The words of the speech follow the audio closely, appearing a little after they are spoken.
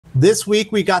This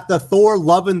week we got the Thor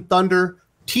Love and Thunder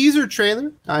teaser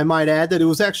trailer. I might add that it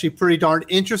was actually pretty darn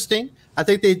interesting. I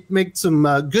think they made some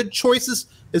good choices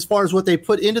as far as what they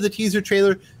put into the teaser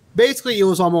trailer. Basically, it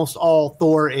was almost all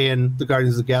Thor and the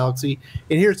Guardians of the Galaxy.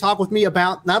 And here to talk with me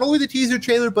about not only the teaser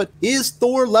trailer, but is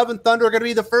Thor Love and Thunder going to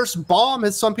be the first bomb,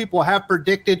 as some people have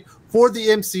predicted, for the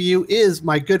MCU, is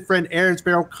my good friend Aaron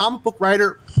Sparrow, comic book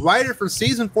writer for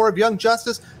season 4 of Young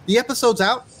Justice. The episode's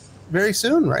out very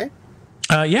soon, right?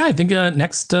 Yeah, I think I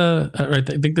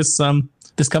think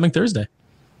this coming Thursday.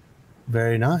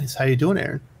 Very nice. How you doing,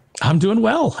 Aaron? I'm doing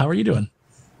well. How are you doing?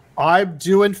 I'm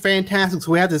doing fantastic.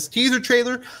 So we have this teaser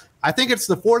trailer. I think it's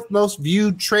the 4th most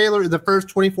viewed trailer in the first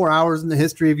 24 hours in the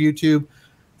history of YouTube.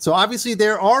 So obviously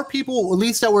there are people, at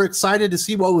least, that were excited to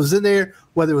see what was in there,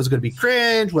 whether it was going to be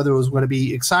cringe, whether it was going to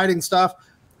be exciting stuff.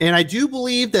 And I do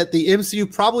believe that the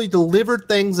MCU probably delivered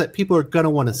things that people are going to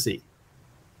want to see.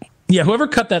 Yeah, whoever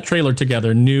cut that trailer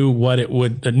together knew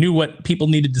what people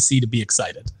needed to see to be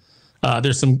excited.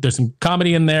 There's some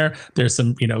comedy in there. There's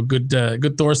some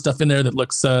good Thor stuff in there that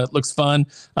looks fun.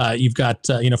 You've got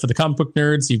for the comic book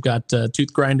nerds, you've got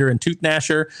Tooth Grinder and Tooth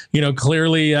Gnasher.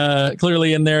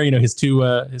 Clearly in there. His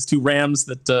two rams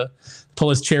that pull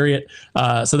his chariot.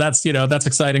 So that's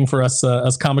exciting for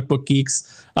us comic book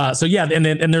geeks. So yeah,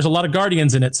 and there's a lot of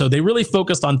Guardians in it. So they really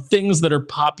focused on things that are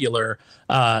popular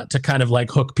to kind of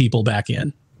like hook people back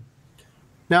in.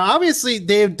 Now, obviously,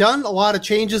 they've done a lot of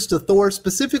changes to Thor,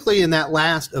 specifically in that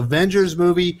last Avengers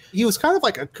movie. He was kind of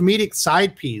like a comedic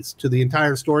side piece to the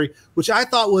entire story, which I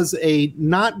thought was a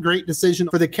not great decision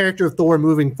for the character of Thor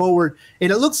moving forward.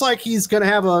 And it looks like he's going to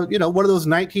have one of those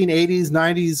 1980s,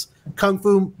 90s kung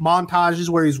fu montages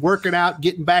where he's working out,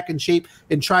 getting back in shape,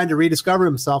 and trying to rediscover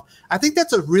himself. I think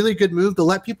that's a really good move to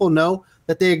let people know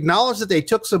that they acknowledge that they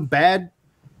took some bad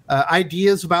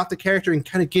ideas about the character and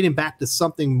kind of getting back to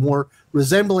something more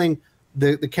resembling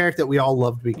the character that we all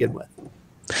love to begin with.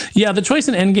 Yeah, the choice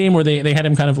in Endgame where they had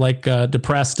him kind of like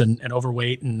depressed and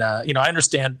overweight, and I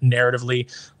understand narratively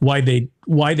why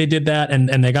they did that,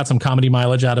 and they got some comedy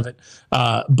mileage out of it,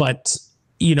 but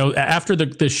after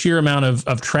the sheer amount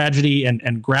of tragedy and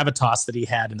gravitas that he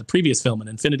had in the previous film in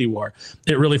Infinity War,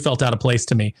 it really felt out of place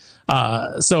to me.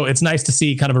 So it's nice to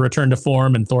see kind of a return to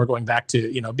form and Thor going back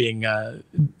to, being,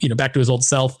 back to his old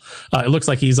self. It looks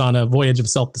like he's on a voyage of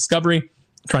self-discovery,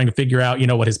 trying to figure out,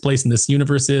 what his place in this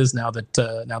universe is now that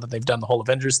they've done the whole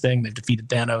Avengers thing. They've defeated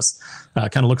Thanos.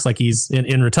 Kind of looks like he's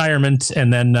in retirement.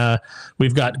 And then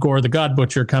we've got Gore the God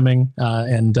Butcher coming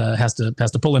and has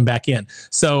to pull him back in.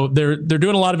 So they're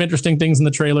doing a lot of interesting things in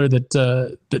the trailer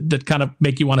that kind of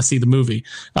make you want to see the movie.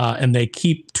 And they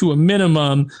keep to a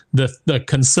minimum the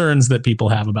concerns that people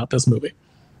have about this movie.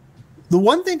 The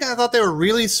one thing I thought they were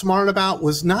really smart about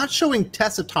was not showing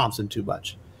Tessa Thompson too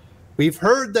much. We've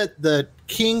heard that the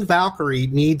King Valkyrie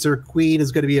needs her queen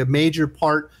is going to be a major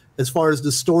part as far as the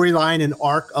storyline and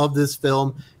arc of this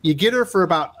film. You get her for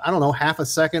about, half a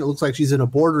second. It looks like she's in a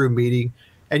boardroom meeting.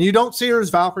 And you don't see her as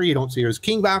Valkyrie. You don't see her as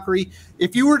King Valkyrie.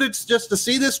 If you were to just to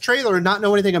see this trailer and not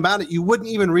know anything about it, you wouldn't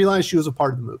even realize she was a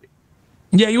part of the movie.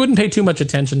 Yeah, you wouldn't pay too much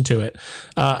attention to it.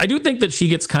 I do think that she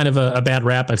gets kind of a bad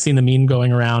rap. I've seen the meme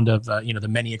going around of, the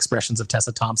many expressions of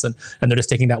Tessa Thompson, and they're just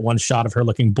taking that one shot of her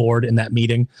looking bored in that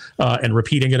meeting and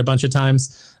repeating it a bunch of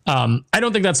times. I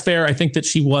don't think that's fair. I think that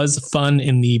she was fun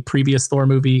in the previous Thor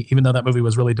movie, even though that movie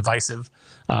was really divisive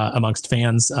amongst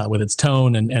fans with its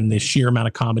tone and the sheer amount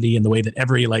of comedy and the way that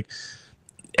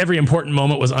every important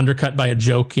moment was undercut by a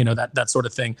joke, that sort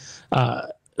of thing.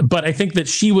 But I think that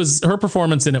her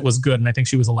performance in it was good, and I think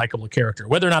she was a likable character.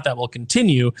 Whether or not that will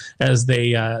continue as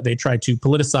they try to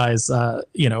politicize,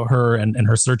 her and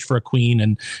her search for a queen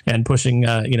and pushing,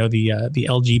 the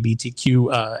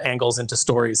LGBTQ angles into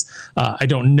stories. I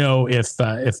don't know if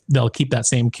they'll keep that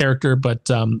same character, but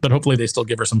hopefully they still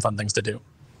give her some fun things to do.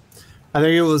 I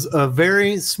think it was a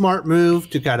very smart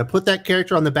move to kind of put that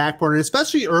character on the back burner,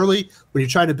 especially early when you're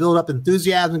trying to build up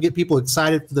enthusiasm and get people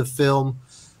excited for the film.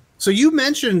 So you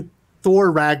mentioned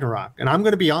Thor Ragnarok, and I'm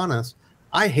going to be honest,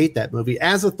 I hate that movie.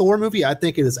 As a Thor movie, I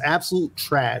think it is absolute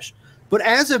trash. But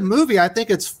as a movie, I think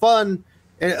it's fun,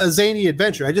 a zany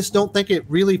adventure. I just don't think it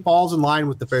really falls in line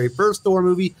with the very first Thor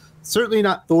movie. Certainly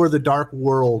not Thor the Dark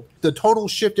World. The total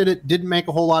shift in it didn't make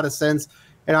a whole lot of sense.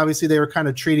 And obviously they were kind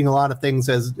of treating a lot of things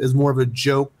as more of a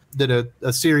joke than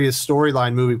a serious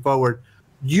storyline moving forward.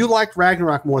 You liked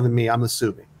Ragnarok more than me, I'm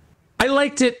assuming. I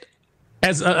liked it.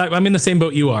 I'm in the same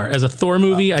boat you are. As a Thor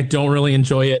movie, I don't really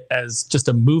enjoy it. As just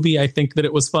a movie, I think that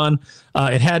it was fun.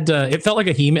 It felt like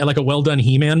a well done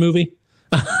He-Man movie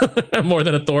more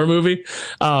than a Thor movie.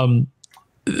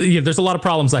 there's a lot of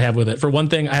problems I have with it. For one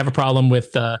thing, I have a problem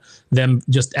with them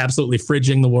just absolutely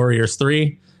fridging the Warriors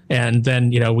 3. And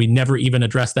then, we never even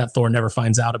address that. Thor never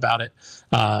finds out about it.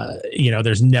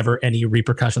 There's never any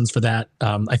repercussions for that.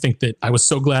 I think that I was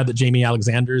so glad that Jamie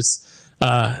Alexander's,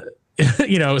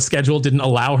 schedule didn't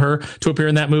allow her to appear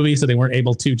in that movie. So they weren't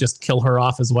able to just kill her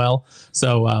off as well.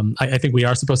 So I think we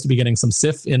are supposed to be getting some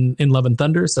Sif in Love and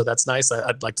Thunder. So that's nice.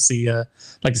 I'd like to see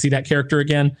that character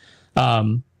again.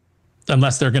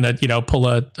 Unless they're going to, pull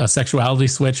a sexuality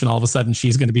switch and all of a sudden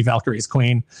she's going to be Valkyrie's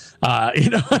queen.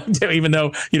 Even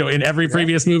though, in every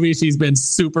previous movie, she's been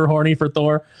super horny for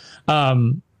Thor.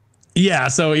 So,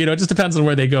 it just depends on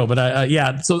where they go.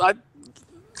 But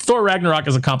Thor Ragnarok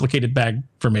is a complicated bag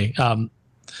for me. I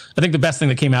think the best thing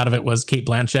that came out of it was Cate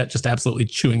Blanchett just absolutely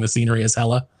chewing the scenery as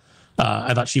Hela.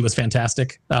 I thought she was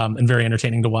fantastic and very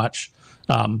entertaining to watch.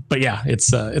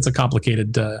 It's a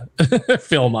complicated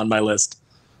film on my list.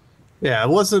 Yeah, I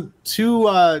wasn't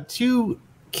too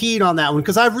keen on that one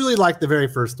because I really liked the very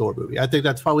first Thor movie. I think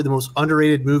that's probably the most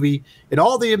underrated movie in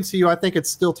all the MCU. I think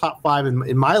it's still top 5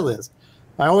 in my list.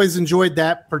 I always enjoyed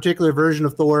that particular version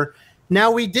of Thor. Now,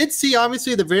 we did see,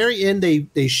 obviously, at the very end,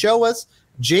 they show us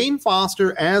Jane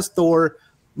Foster as Thor.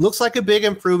 Looks like a big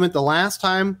improvement. The last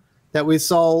time that we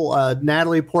saw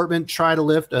Natalie Portman try to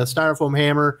lift a styrofoam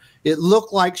hammer, it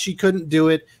looked like she couldn't do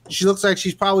it. She looks like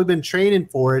she's probably been training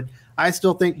for it. I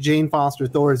still think Jane Foster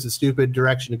Thor is a stupid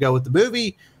direction to go with the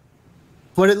movie,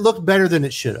 but it looked better than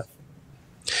it should have.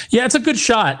 Yeah, it's a good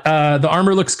shot. The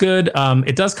armor looks good.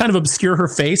 It does kind of obscure her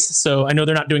face. So I know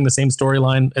they're not doing the same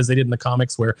storyline as they did in the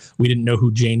comics where we didn't know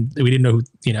who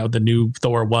the new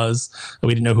Thor was. We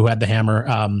didn't know who had the hammer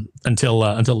until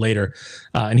later.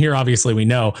 And here, obviously, we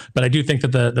know. But I do think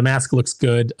that the mask looks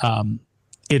good.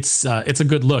 It's a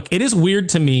good look. It is weird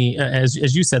to me,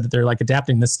 as you said, that they're like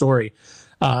adapting this story.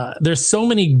 There's so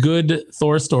many good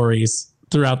Thor stories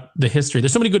throughout the history.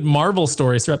 There's so many good Marvel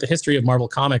stories throughout the history of Marvel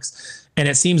Comics. And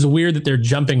it seems weird that they're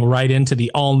jumping right into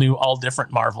the all new, all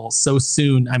different Marvel so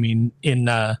soon. I mean, in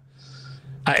my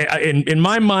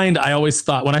mind, I always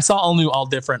thought when I saw all new, all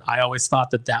different, I always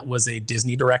thought that was a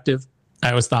Disney directive. I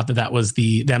always thought that was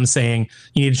them saying,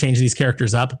 you need to change these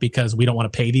characters up because we don't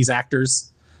want to pay these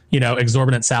actors,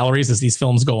 exorbitant salaries as these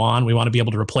films go on. We want to be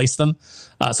able to replace them.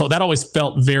 So that always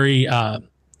felt very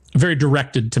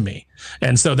directed to me.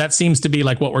 And so that seems to be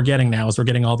like what we're getting now is we're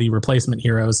getting all the replacement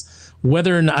heroes.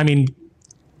 Whether or not,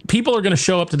 people are going to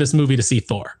show up to this movie to see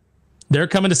Thor. They're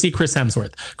coming to see Chris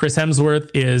Hemsworth. Chris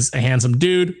Hemsworth is a handsome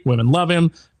dude. Women love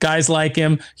him. Guys like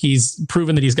him. He's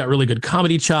proven that he's got really good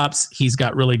comedy chops. He's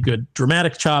got really good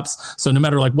dramatic chops. So no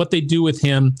matter like what they do with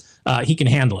him, he can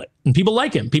handle it. And people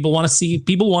like him. People want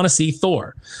to see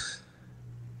Thor.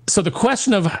 So the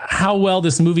question of how well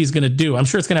this movie is going to do, I'm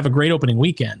sure it's going to have a great opening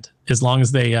weekend as long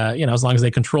as they, as long as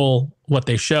they control what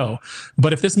they show.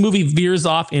 But if this movie veers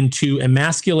off into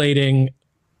emasculating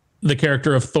the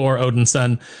character of Thor, Odin's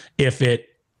son, if it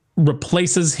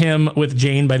replaces him with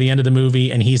Jane by the end of the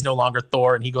movie and he's no longer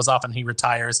Thor and he goes off and he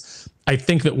retires, I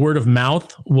think that word of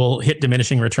mouth will hit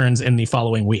diminishing returns in the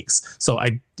following weeks. So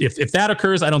if that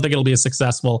occurs, I don't think it'll be as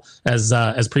successful as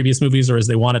previous movies or as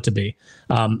they want it to be.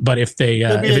 But if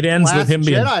it ends with him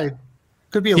being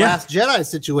could be a Last Jedi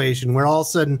situation where all of a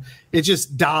sudden it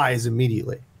just dies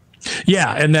immediately.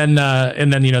 Yeah, and then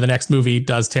the next movie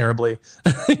does terribly,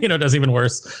 does even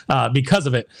worse because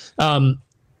of it.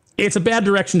 It's a bad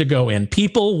direction to go in.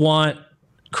 People want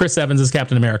Chris Evans as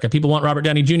Captain America. People want Robert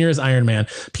Downey Jr. as Iron Man.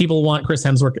 People want Chris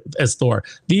Hemsworth as Thor.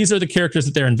 These are the characters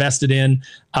that they're invested in.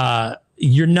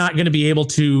 You're not going to be able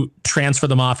to transfer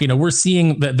them off. We're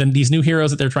seeing that these new heroes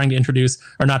that they're trying to introduce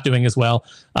are not doing as well.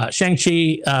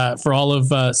 Shang-Chi, for all of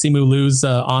Simu Liu's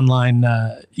online,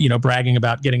 bragging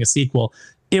about getting a sequel,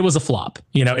 it was a flop.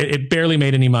 It barely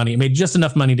made any money. It made just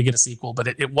enough money to get a sequel, but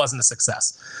it wasn't a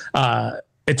success.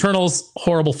 Eternals,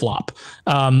 horrible flop.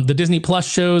 The Disney Plus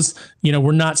shows,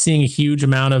 we're not seeing a huge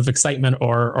amount of excitement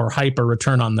or hype or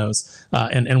return on those.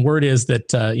 And word is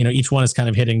that, each one is kind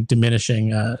of hitting diminishing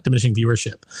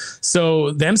viewership.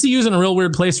 So the MCU is in a real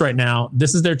weird place right now.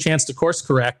 This is their chance to course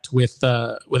correct with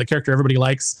a character everybody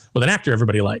likes, with an actor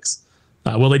everybody likes.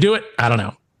 Will they do it? I don't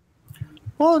know.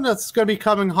 Well, and that's going to be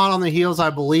coming hot on the heels,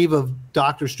 I believe, of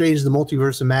Doctor Strange: The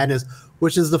Multiverse of Madness,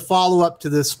 which is the follow-up to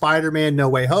this Spider-Man No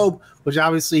Way Home, which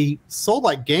obviously sold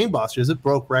like gangbusters. It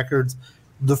broke records.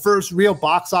 The first real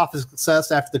box office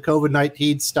success after the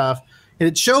COVID-19 stuff. And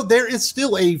it showed there is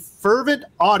still a fervent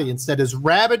audience that is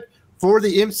rabid for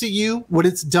the MCU when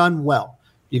it's done well.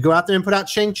 You go out there and put out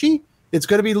Shang-Chi, it's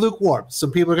going to be lukewarm.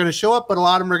 Some people are going to show up, but a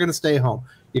lot of them are going to stay home.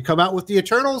 You come out with the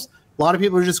Eternals, A lot of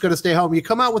people are just going to stay home. You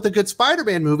come out with a good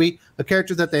Spider-Man movie, a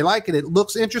character that they like, and it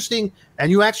looks interesting, and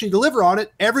you actually deliver on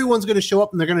it, everyone's going to show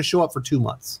up, and they're going to show up for 2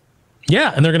 months.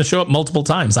 Yeah, and they're going to show up multiple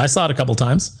times. I saw it a couple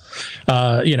times,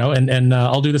 and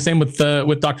I'll do the same with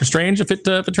Doctor Strange if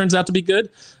it turns out to be good.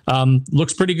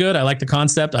 Looks pretty good. I like the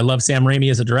concept. I love Sam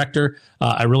Raimi as a director.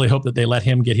 I really hope that they let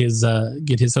him get his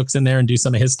hooks in there and do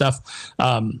some of his stuff,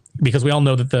 because we all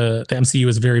know that the MCU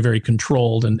is very, very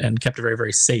controlled and kept very,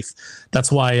 very safe.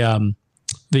 That's why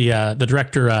the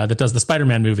director that does the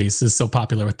Spider-Man movies is so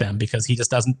popular with them, because he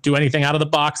just doesn't do anything out of the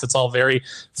box. It's all very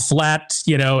flat,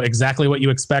 exactly what you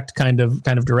expect kind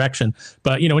of direction.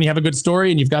 But, when you have a good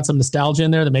story and you've got some nostalgia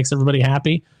in there that makes everybody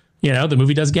happy, the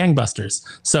movie does gangbusters.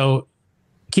 So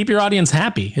keep your audience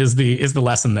happy is the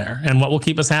lesson there. And what will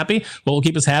keep us happy? What will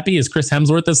keep us happy is Chris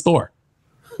Hemsworth as Thor.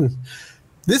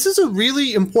 This is a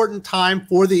really important time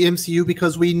for the MCU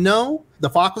because we know the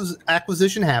Fox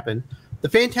acquisition happened. The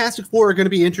Fantastic Four are going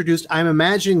to be introduced. I'm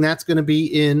imagining that's going to be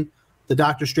in the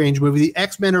Doctor Strange movie. The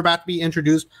X-Men are about to be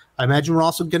introduced. I imagine we're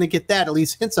also going to get that, at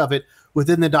least hints of it,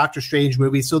 within the Doctor Strange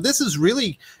movie. So this is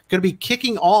really going to be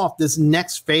kicking off this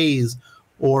next phase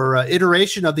or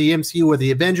iteration of the MCU where the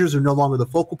Avengers are no longer the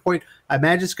focal point. I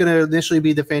imagine it's going to initially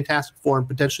be the Fantastic Four and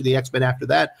potentially the X-Men after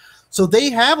that. So they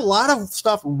have a lot of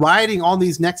stuff riding on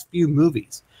these next few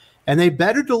movies. And they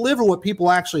better deliver what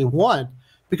people actually want,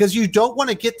 because you don't want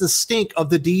to get the stink of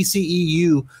the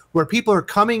DCEU where people are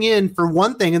coming in for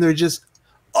one thing and they're just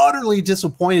utterly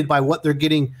disappointed by what they're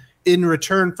getting in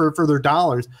return for their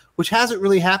dollars, which hasn't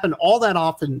really happened all that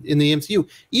often in the MCU.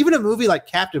 Even a movie like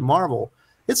Captain Marvel,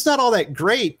 it's not all that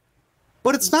great,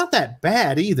 but it's not that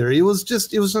bad either. It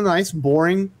was a nice,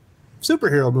 boring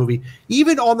superhero movie.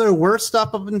 Even on their worst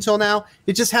stuff up until now,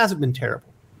 it just hasn't been terrible.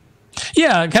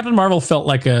 Yeah, Captain Marvel felt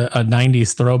like a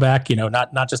 90s throwback,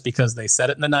 not just because they said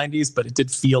it in the 90s, but it did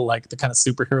feel like the kind of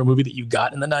superhero movie that you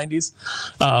got in the 90s.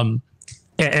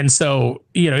 And so,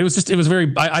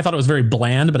 I thought it was very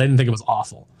bland, but I didn't think it was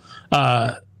awful.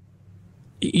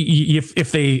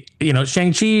 If they,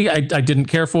 Shang-Chi, I didn't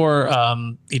care for.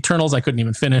 Eternals, I couldn't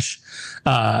even finish.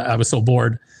 I was so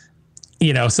bored.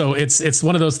 So it's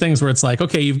one of those things where it's like,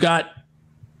 okay, you've got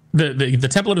the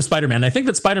template of Spider-Man. I think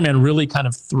that Spider-Man really kind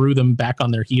of threw them back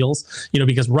on their heels,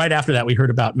 because right after that we heard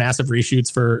about massive reshoots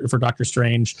for Doctor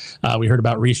Strange. We heard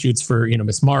about reshoots for,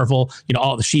 Miss Marvel,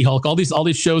 all the She-Hulk, all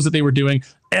these shows that they were doing,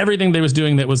 everything they was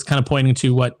doing that was kind of pointing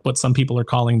to what some people are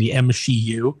calling the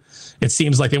MSheU. It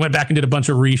seems like they went back and did a bunch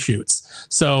of reshoots.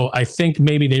 So I think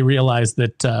maybe they realized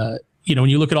that, when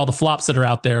you look at all the flops that are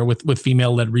out there with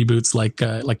female-led reboots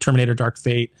like Terminator Dark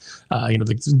Fate, the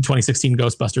 2016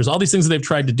 Ghostbusters, all these things that they've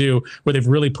tried to do where they've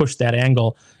really pushed that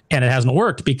angle, and it hasn't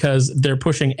worked because they're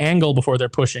pushing angle before they're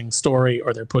pushing story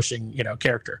or they're pushing,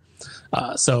 character.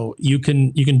 So you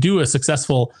can do a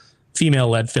successful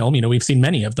female-led film. We've seen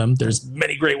many of them. There's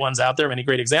many great ones out there, many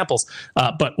great examples.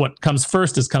 But what comes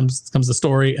first comes the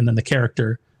story, and then the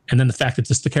character, and then the fact that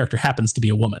just the character happens to be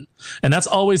a woman. And that's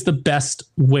always the best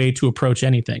way to approach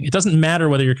anything. It doesn't matter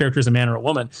whether your character is a man or a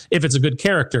woman, if it's a good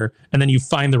character, and then you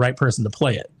find the right person to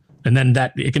play it. And then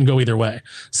that it can go either way.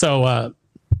 So,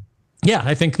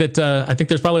 I think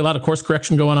there's probably a lot of course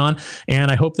correction going on,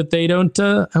 and I hope that they don't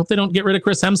get rid of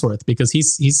Chris Hemsworth, because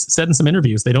he's said in some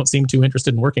interviews they don't seem too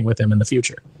interested in working with him in the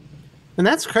future. And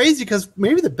that's crazy, because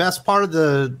maybe the best part of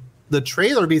the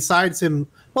trailer, besides him,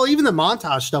 well, even the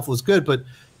montage stuff was good, but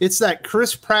it's that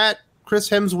Chris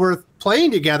Hemsworth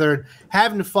playing together,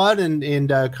 having fun, and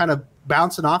kind of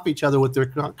bouncing off each other with their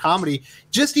comedy.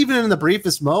 Just even in the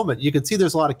briefest moment, you can see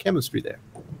there's a lot of chemistry there.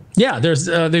 Yeah, there's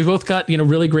they've both got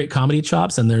really great comedy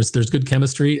chops, and there's good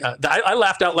chemistry. I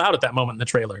laughed out loud at that moment in the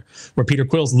trailer where Peter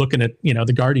Quill's looking at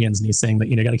the Guardians, and he's saying that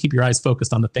got to keep your eyes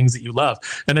focused on the things that you love,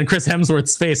 and then Chris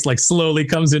Hemsworth's face slowly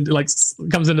comes into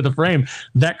the frame.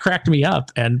 That cracked me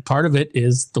up, and part of it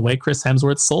is the way Chris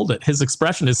Hemsworth sold it. His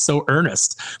expression is so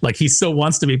earnest, like he so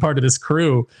wants to be part of this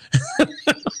crew.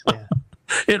 Yeah.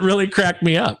 It really cracked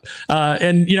me up.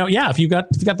 And if you got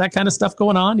that kind of stuff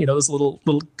going on, those little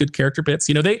good character bits,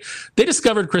 they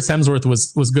discovered Chris Hemsworth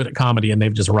was good at comedy, and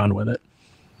they've just run with it.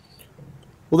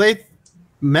 Well, they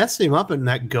messed him up in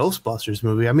that Ghostbusters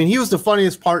movie. I mean, he was the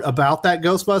funniest part about that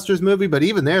Ghostbusters movie, but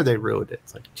even there they ruined it.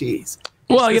 It's like, geez.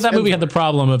 Well, that movie had the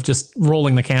problem of just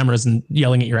rolling the cameras and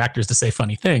yelling at your actors to say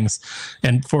funny things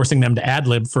and forcing them to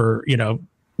ad-lib for,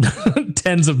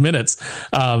 tens of minutes.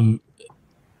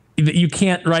 You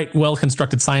can't write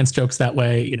well-constructed science jokes that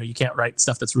way. You can't write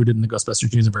stuff that's rooted in the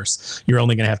Ghostbusters universe. You're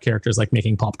only going to have characters like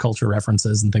making pop culture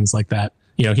references and things like that.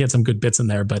 He had some good bits in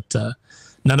there, but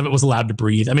none of it was allowed to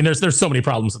breathe. I mean, there's so many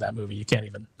problems with that movie. You can't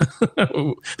even.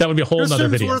 That would be a whole other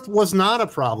video. Hemsworth was not a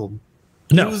problem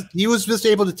No. He was just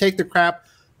able to take the crap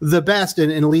the best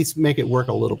and at least make it work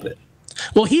a little bit.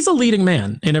 Well, he's a leading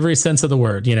man in every sense of the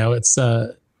word. You know, it's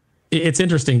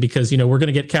interesting because, you know, we're going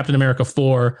to get Captain America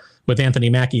 4 with Anthony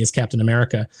Mackie as Captain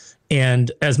America.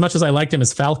 And as much as I liked him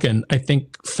as Falcon, I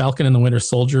think Falcon and the Winter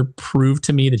Soldier proved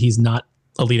to me that he's not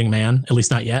a leading man, at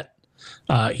least not yet.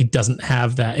 He doesn't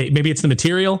have that. Maybe it's the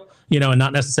material, you know, and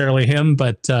not necessarily him,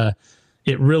 but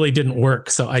it really didn't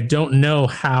work. So I don't know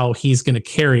how he's going to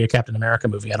carry a Captain America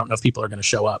movie. I don't know if people are going to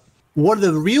show up. One of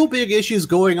the real big issues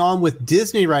going on with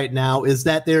Disney right now is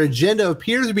that their agenda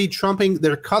appears to be trumping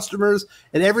their customers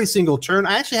at every single turn.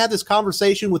 I actually had this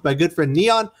conversation with my good friend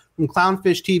Kneon from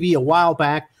Clownfish TV a while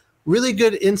back. Really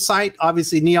good insight.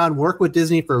 Obviously, Kneon worked with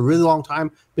Disney for a really long time,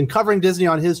 been covering Disney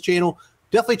on his channel.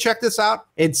 Definitely check this out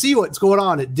and see what's going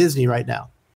on at Disney right now.